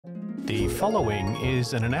The following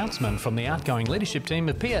is an announcement from the outgoing leadership team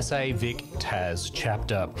of PSA VIC TAS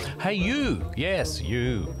chapter. Hey you, yes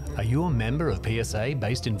you, are you a member of PSA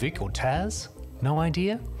based in VIC or TAS? No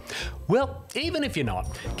idea? Well, even if you're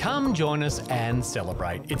not, come join us and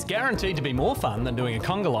celebrate. It's guaranteed to be more fun than doing a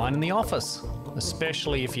conga line in the office,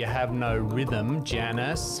 especially if you have no rhythm,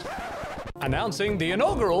 Janice. Announcing the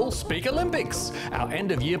inaugural Speak Olympics, our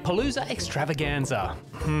end-of-year Palooza extravaganza.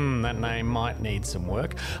 That name might need some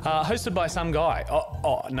work. Hosted by some guy.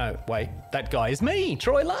 No, wait, that guy is me,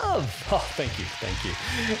 Troy Love. Oh, thank you.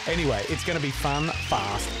 Anyway, it's going to be fun,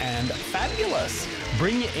 fast, and fabulous.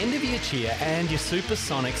 Bring your end-of-year cheer and your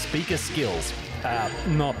supersonic speaker skills.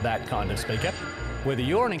 Not that kind of speaker. Whether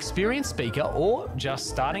you're an experienced speaker or just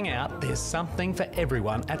starting out, there's something for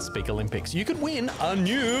everyone at Speak Olympics. You could win a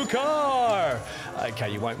new car.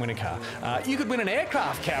 Okay, you won't win a car. You could win an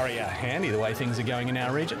aircraft carrier. Handy the way things are going in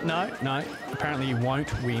our region. No, apparently you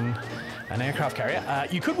won't win an aircraft carrier.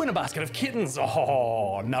 You could win a basket of kittens.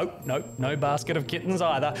 Oh, no basket of kittens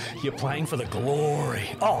either. You're playing for the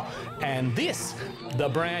glory. Oh, and this, the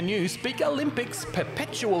brand new Speak Olympics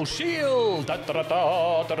Perpetual Shield,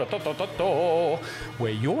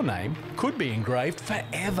 where your name could be engraved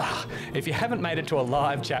forever. If you haven't made it to a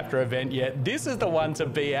live chapter event yet, this is the one to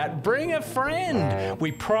be at. Bring a friend.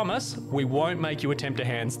 We promise we won't make you attempt a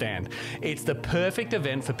handstand. It's the perfect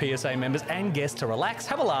event for PSA members and guests to relax,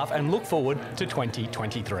 have a laugh, and look forward to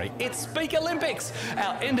 2023. It's Speak Olympics,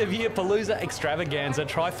 our end-of-year Palooza extravaganza.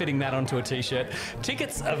 Try fitting that onto a t-shirt.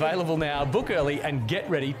 Tickets available now. Book early and get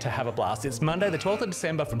ready to have a blast. It's Monday the 12th of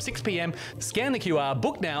December from 6 p.m. Scan the QR,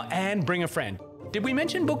 book now, and bring a friend. Did we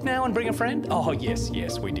mention book now and bring a friend? Oh,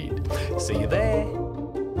 yes, we did. See you there.